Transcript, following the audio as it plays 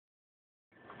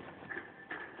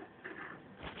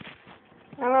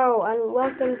and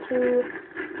welcome to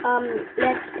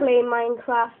Let's Play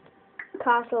Minecraft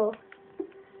Castle.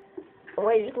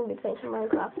 We're just gonna be playing some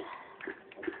Minecraft.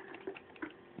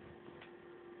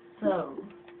 So,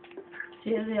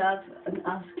 here we have an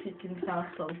ass-kicking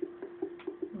castle.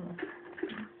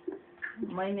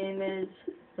 My name is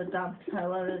the Damp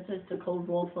Tower. It is the Cold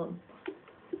Waffle.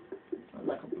 I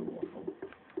like a blue waffle.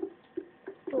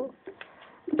 Cool.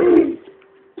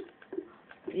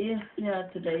 Yeah,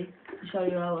 today to show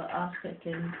you our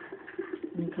ass-kicking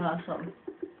castle.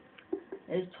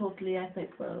 It's totally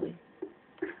epic, really.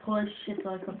 Holy shit,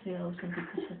 I can't see how some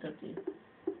people shit at you.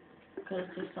 Because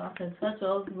just started. First of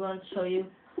all, we want to show you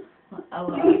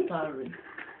our art gallery.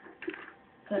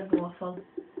 Okay, waffle.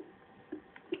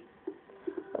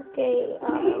 Okay,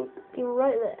 be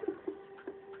right there.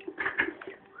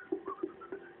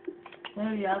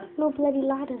 There we have. No bloody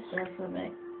ladders. That's for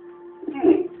me.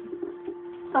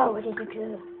 Oh, what did you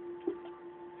do?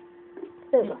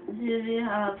 There we go. Here we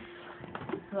have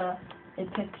a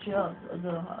picture of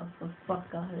the fuck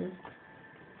that is.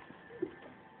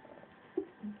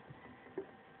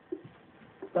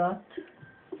 But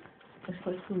it's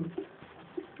quite cool.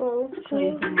 Oh, Show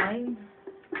you the mine.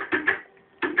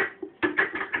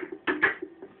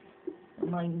 The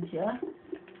mines, yeah.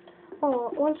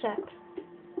 Oh, one sec.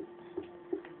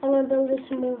 I'm gonna build this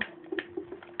some more.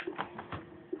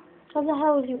 How the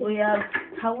hell have you? We have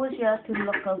towers here to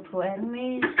look out for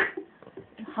enemies.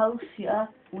 House here.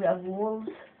 We have walls.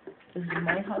 This is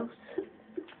my house.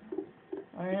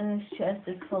 And then this chest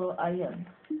is full of iron.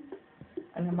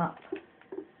 And a map.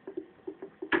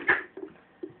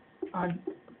 And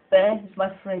there is my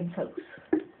friend's house.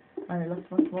 And it looks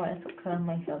much more epic than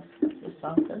my house. That's just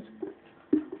started.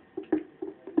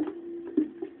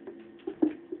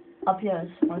 Up here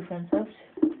is my friend's house.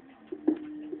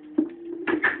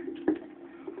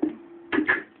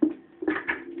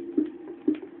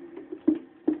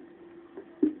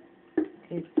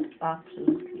 It's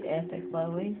absolutely epic, by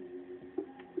the way.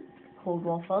 Cold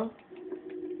waffle.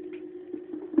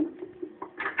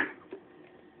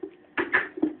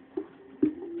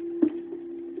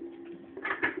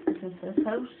 This is his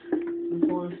house.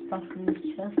 With all the stuff in his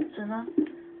chests and that.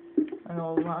 And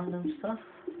all random stuff.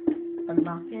 And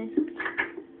nappies.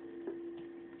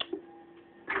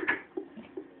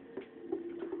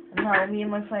 And now me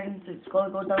and my friends, it's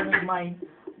gotta go down in mine.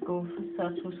 Go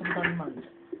search for some diamonds.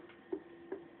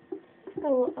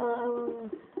 Oh,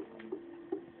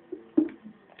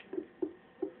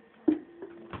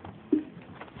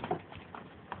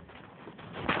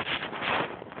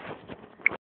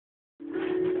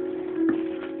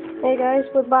 Hey guys,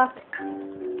 we're back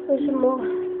for some more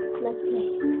Let's Play.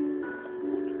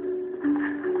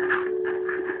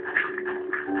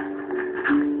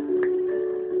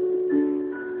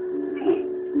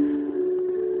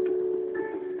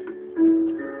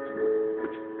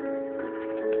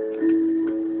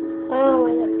 Oh,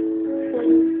 wait up.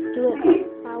 Do it.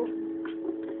 Ow.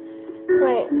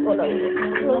 Right, hold on.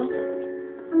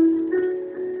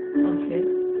 Okay.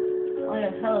 Oh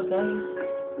yeah, hello guys.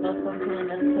 Welcome to the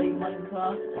Let's Play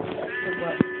Minecraft.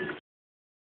 Goodbye.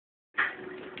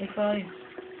 Hey guys.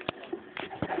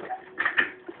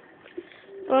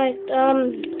 Right,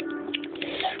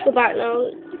 we're back now.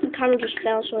 The camera just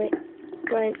fell, sorry.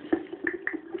 Right.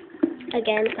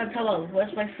 Again. Hello,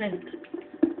 where's my friend?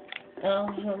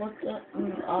 What the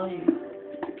are you?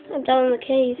 I'm down in the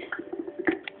cave.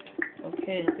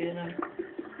 Okay, okay now.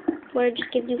 Where I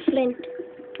just give you flint.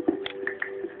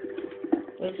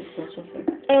 Where's the source of it?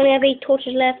 I only have 8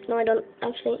 torches left. No, I don't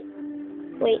actually.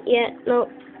 Wait, yeah, no.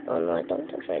 Oh no, I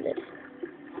don't. I'm afraid I did.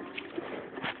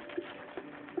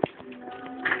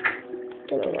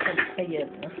 Don't know what.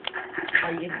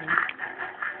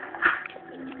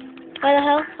 Why the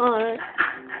hell? Oh, alright.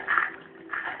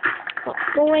 Oh,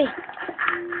 go away.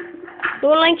 No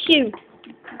one likes you.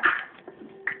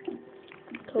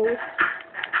 Cool.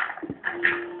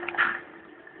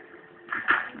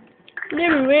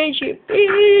 Never raise your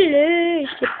village,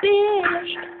 the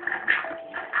best.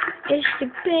 It's the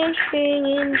best thing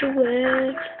in the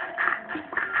world.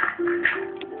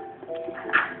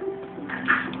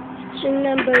 It's the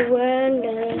number one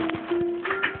girl.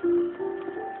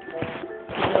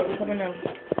 No, we're coming out.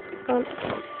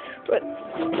 Right.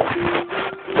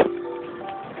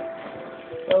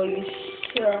 Oh, you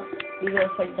sure? We're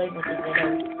gonna fight diamonds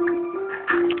again.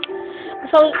 I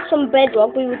found some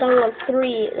bedrock. We were down on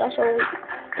 3. That's all we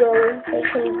go. We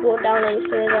couldn't go down any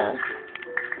further.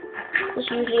 It's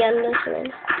usually under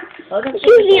something. It's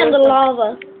usually under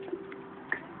lava.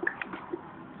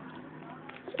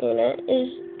 You know,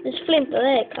 there's flint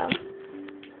there, Carl.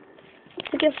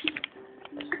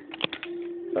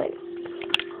 Right.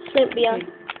 Flint behind.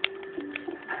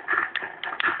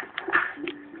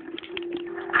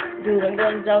 Dude, I'm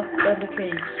going down the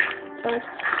cage. Right.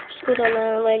 Just go down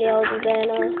there and lady, I'll be there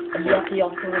now. And you have to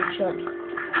yacht for one shot.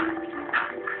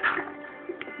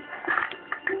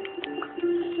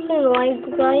 I don't know, I'm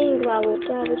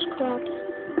garbage crap.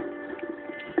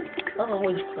 Not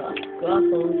always crap.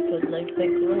 Grapples could like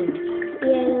big rings.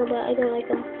 Yeah, I know, but I don't like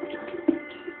them.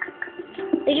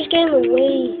 They just get in the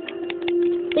way.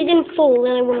 If they didn't fall,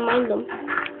 then I wouldn't mind them.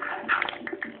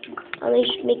 And they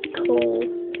just make coal.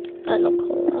 Not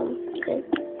coal, thing.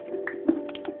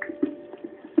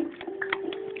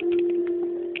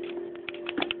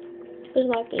 Who's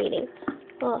not eating?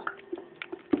 Oh.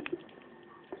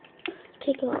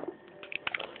 Take it out.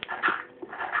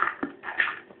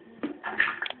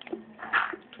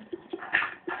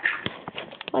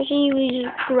 Why can't you use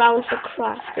ground for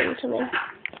crafting something?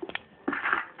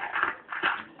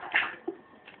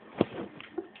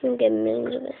 You'll get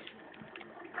millions of it.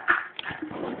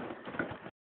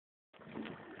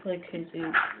 Like crazy.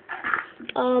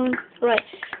 Right.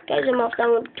 Guys, I'm off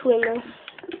down with twin now.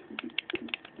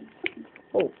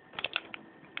 Oh.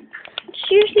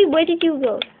 Seriously, where did you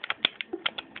go?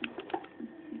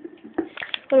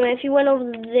 Anyway, if you went over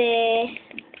there...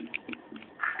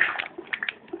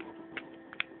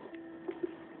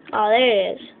 Oh, there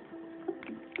it is.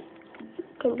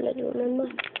 Can't bloody remember.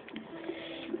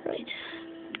 Right.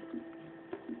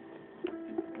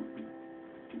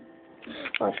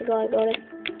 Oh, I forgot I got it.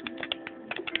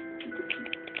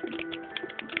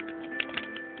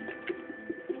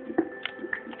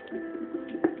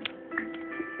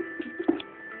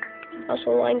 That's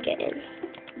all I'm getting.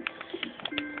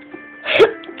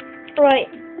 Right.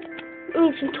 I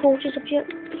need some torches up here.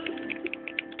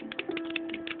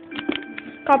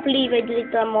 Can't believe I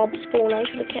deleted that mob spawn. I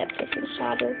should have kept it for the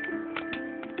shadow.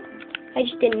 I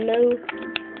just didn't know.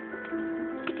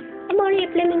 I'm only a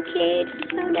blimmin' kid.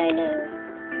 How would I know?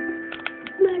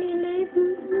 I'm only 11.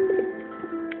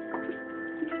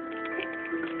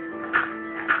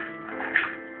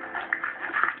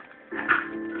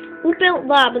 Who built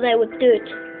that over there with dirt?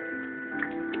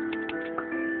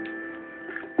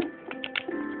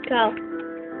 Carl.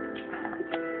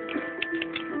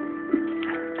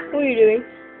 What are you doing?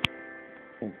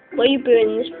 Why are you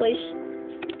burning this place?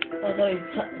 Although you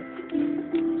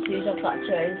use a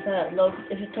patcher is that no,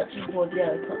 if it touches wood,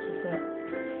 yeah, it touches that.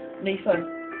 Me phone.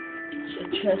 A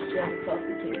chest on the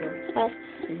coffee table. Oh.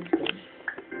 Seems good.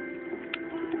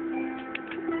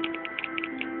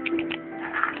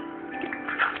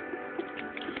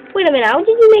 Wait a minute, how did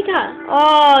you make that?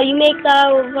 Oh, you make that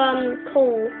out of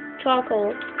coal,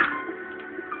 charcoal.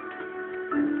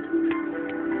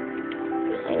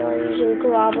 I know I'm using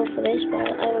gravel for this, but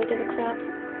I don't give a crap.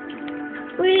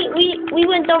 We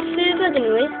went down further,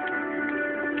 didn't we?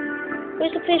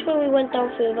 Where's the place where we went down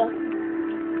further?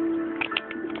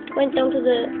 Went down to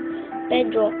the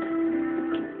bedrock.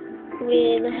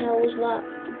 Where the hell was that?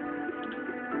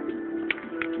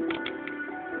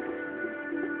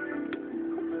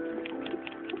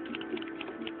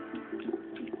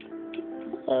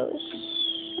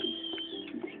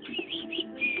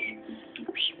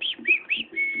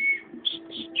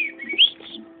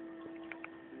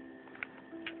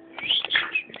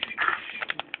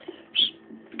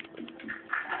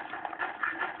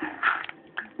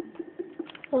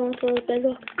 Oh, for the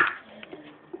bedrock.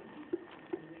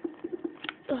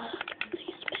 Oh,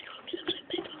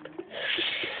 bedrock.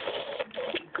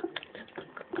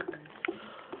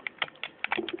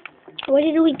 Where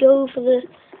did we go for the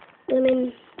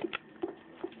lemon?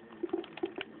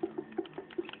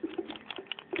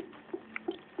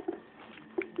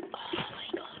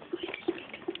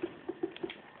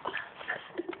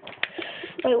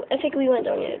 Right, I think we went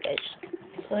down here, guys.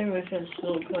 I reckon it's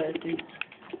still quite a deep.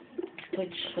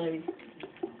 Quite shy.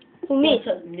 Who, me?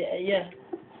 Yeah.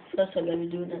 First time ever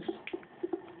doing this.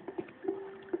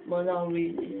 Well, now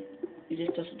really, he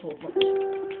just doesn't talk much.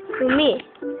 Who, me?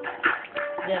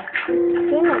 Yeah.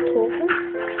 You're not talking.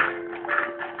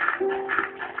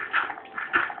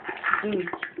 Dude.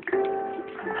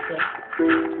 I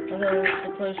thought it was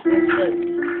supposed to be said.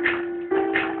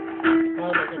 I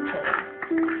didn't tell you.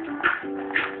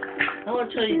 I want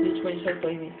to tell you this when you said by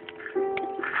me.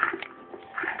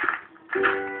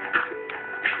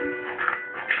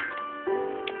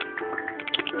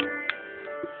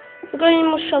 We've got any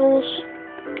more shovels?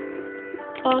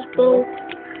 Oh, it's bull.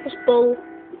 It's bull.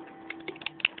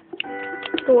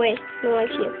 Go away. No one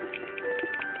likes you.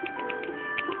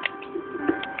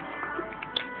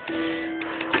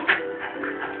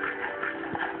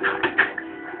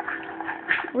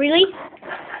 Really?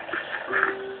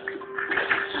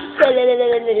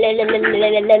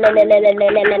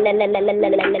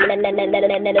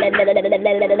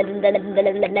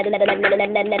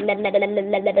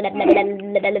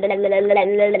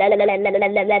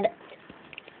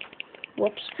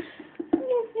 Whoops.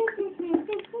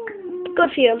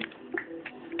 Good for you.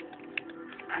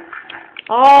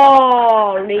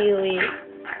 Oh, really?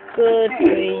 Good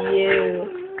for you.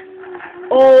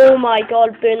 Oh my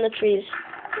god, burn the trees.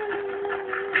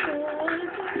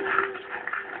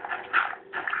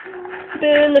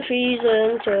 Burn the trees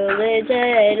until they're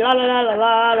dead. La la la la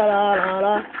la la la la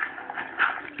la.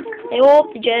 I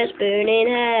hope they just burn in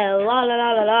hell. La la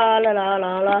la la la la la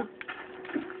la la.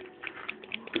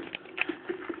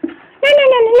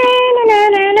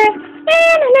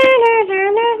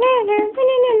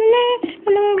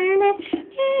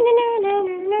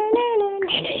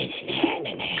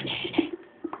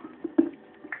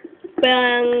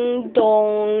 Bang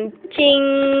dong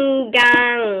ching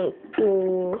gang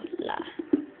do la.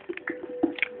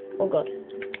 Oh god.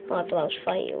 Oh, I thought I was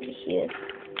fighting over here.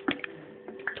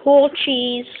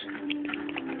 Torchies.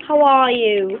 How are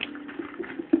you?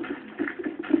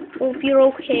 Hope you're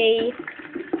okay.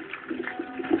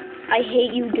 I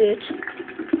hate you, dirt.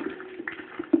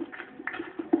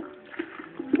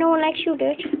 No one likes you,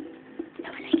 dirt.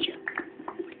 No one likes you.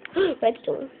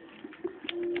 Redstone.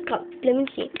 Come, let me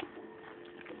see.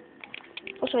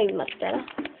 That's not even much better.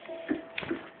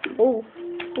 Oh,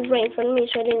 it was right in front of me,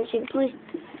 so I didn't see the play.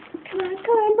 Come on,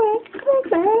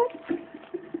 bud.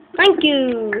 Thank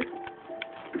you.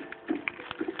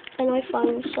 And I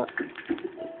find some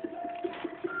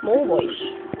more boys.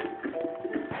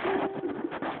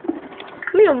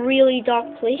 I'm in a really dark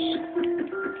place.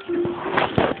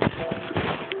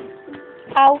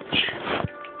 Ouch.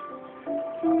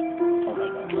 Oh my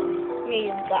god.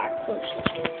 Really dark place.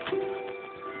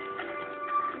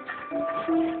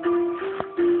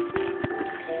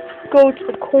 Go to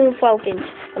the corn fountain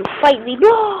and fight me.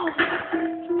 No!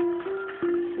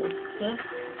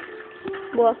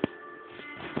 What?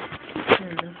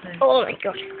 Oh my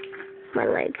god. My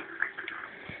leg.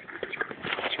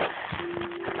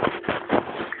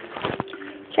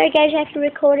 Sorry guys, I have to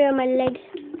record it on my leg.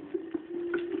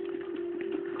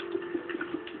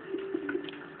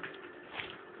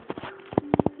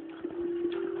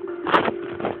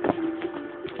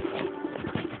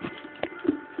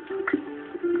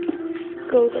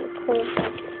 Go to the corn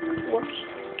fountain. Watch.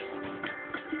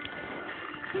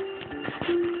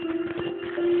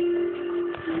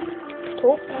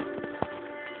 Talk.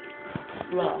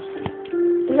 Lost.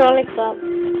 Not like that.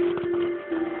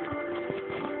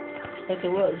 Like the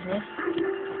words, isn't it?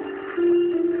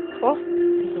 What?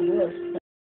 Like the words.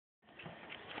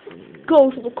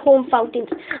 Go to the corn fountains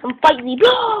and fight me.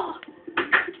 Blah!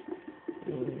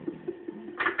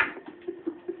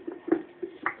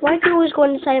 Why do you always go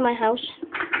inside my house?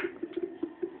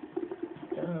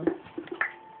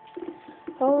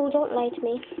 Oh, don't lie to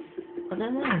me. I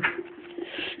don't know.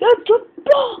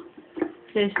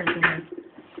 Say something.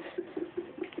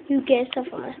 You get stuff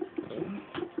on it.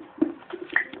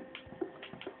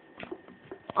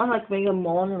 I like being a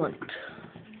monument.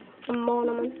 A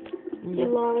monument. Yeah.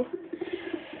 Long.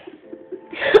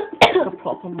 Like a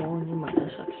proper monument.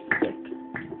 That's like thick.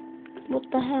 What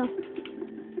the hell?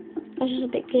 That's just a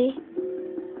bit gay.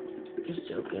 Just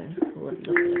joking. It wouldn't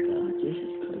look like that. Jesus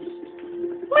Christ.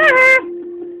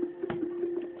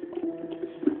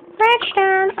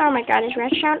 Redstone. Oh my god, is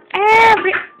redstone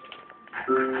every...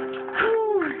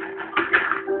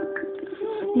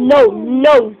 No,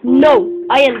 no, no.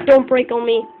 Don't break on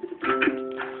me.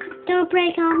 Don't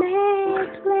break on my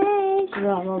place.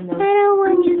 No. I don't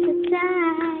want you to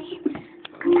die.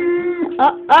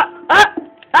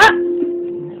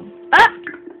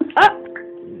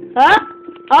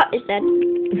 It's dead.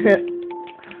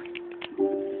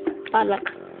 Bad luck.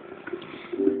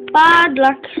 Bad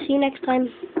luck. See you next time.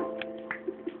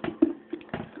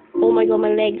 Oh my god, my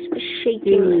legs are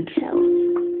shaking like hell.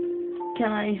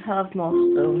 Can I have more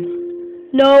stone?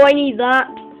 No, I need that.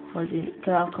 Can I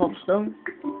have cobblestone?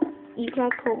 You can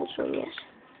have cobblestone, yes.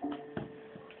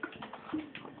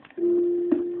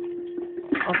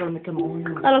 I'm gonna make a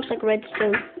monument. That looks like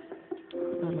redstone.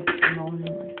 I'm gonna make a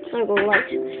monument. I'm going right.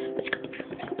 Let's go.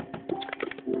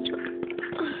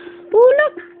 Oh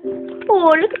look!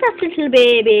 Oh look at that little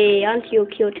baby. Aren't you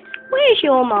cute? Where's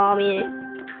your mommy?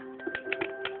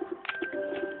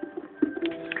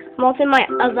 I'm off in my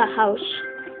other house.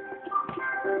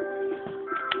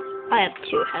 I have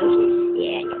 2 houses.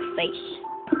 Yeah, in your face.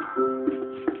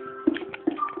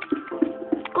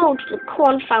 Go to the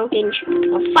corn fountain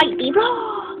and fight me. Come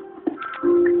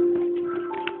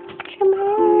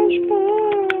on,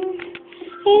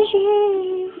 is you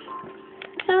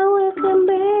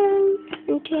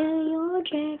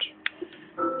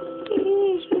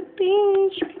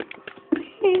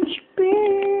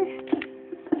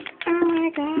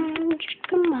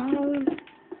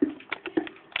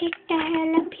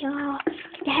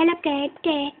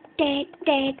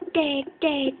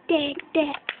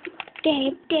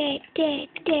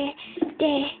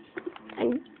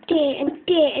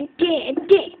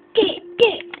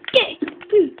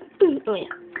Oh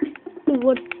yeah.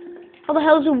 Wood. How the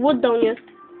hell is there wood down here?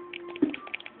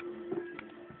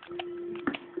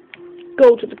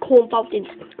 Go to the corn fountains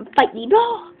and fight me.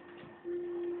 No!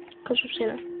 Can't stop saying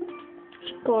that.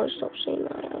 Just gotta stop saying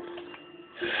that.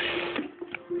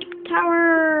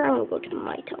 Tower. I wanna go to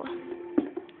my tower.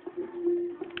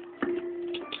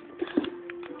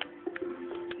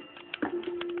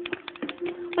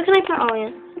 Where can I put? Oh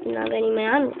yeah. Didn't have any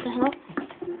man. What the hell?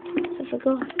 I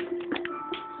forgot. I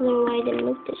don't know why I didn't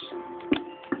notice.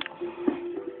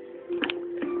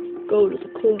 Go to the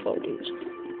corn fountains.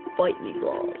 Fight me,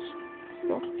 balls.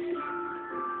 Oh.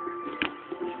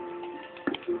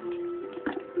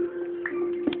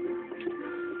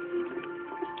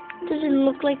 Does it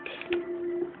look like?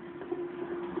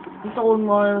 Not all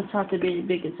monuments have to be as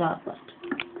big as that, but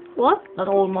What? not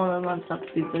all monuments have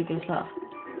to be big as that.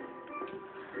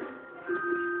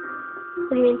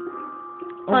 What do you mean?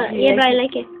 Oh, yeah, but I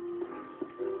like it.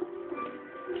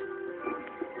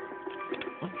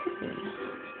 Okay.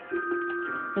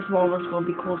 This monument's gonna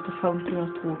be called the Fountain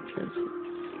of Torches.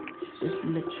 It's just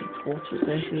literally torches.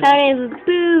 Fountain of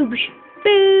boobs.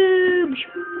 Boobs.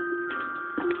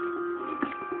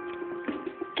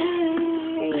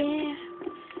 Oh yeah.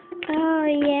 Oh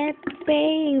yeah,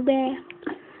 baby.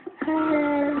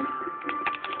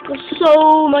 There's so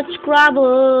much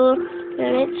gravel,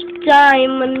 and it's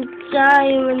diamond. Oh.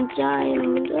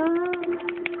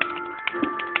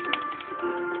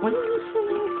 What is this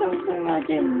something I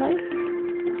didn't know?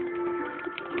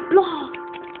 Blah!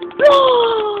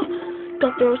 Blah!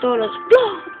 Dr. Osaurus.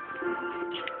 Blah!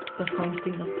 The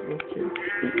Fountain of Torches.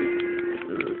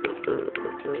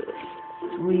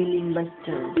 It's really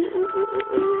lighter.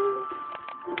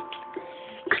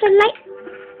 Cause I like.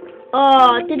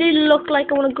 Oh, did it look like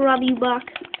I want to grab you back?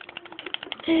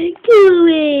 Go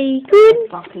away. Good.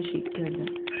 Back as you can.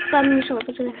 Grab me yourself,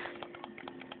 isn't it?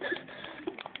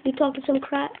 You talking some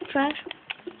trash?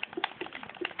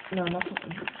 No, not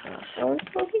talking trash. I was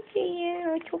talking to you. I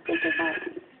was talking to that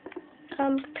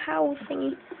cow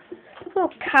thingy. Oh,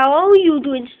 cow, how are you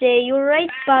doing today? You alright?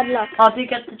 Bad luck. How do you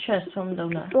get the chest from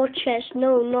down there? What chest?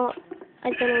 No, not.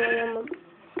 I don't know where I am.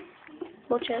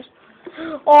 What chest?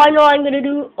 Oh, I know what I'm gonna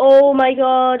do. Oh my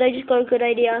god, I just got a good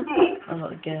idea. I'm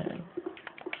not getting.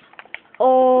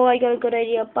 Oh, I got a good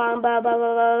idea. Bam, bam, bam,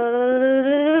 bam, bam.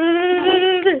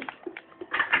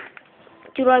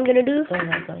 Do you know what I'm gonna do?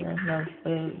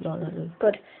 No.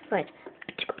 Good. Right.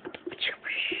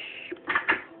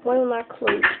 Why am I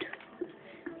closed?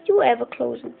 Do you ever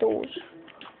close the doors?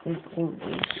 It's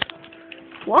always.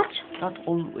 What? Not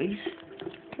always.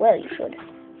 Well, you should.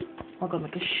 I'm gonna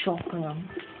make a shop around.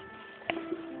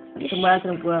 Somewhere it's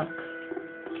gonna work.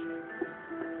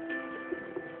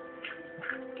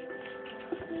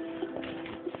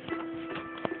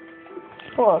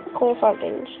 Oh, corn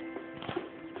fountains.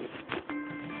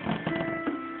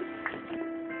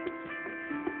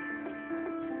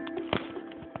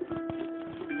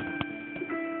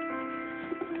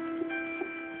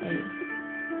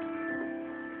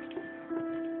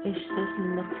 This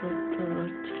doesn't look like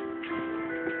good.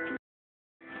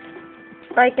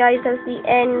 Right guys, that's the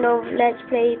end of Let's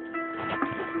Play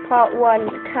Part 1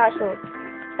 Castle.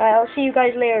 I'll see you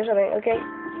guys later or something, okay?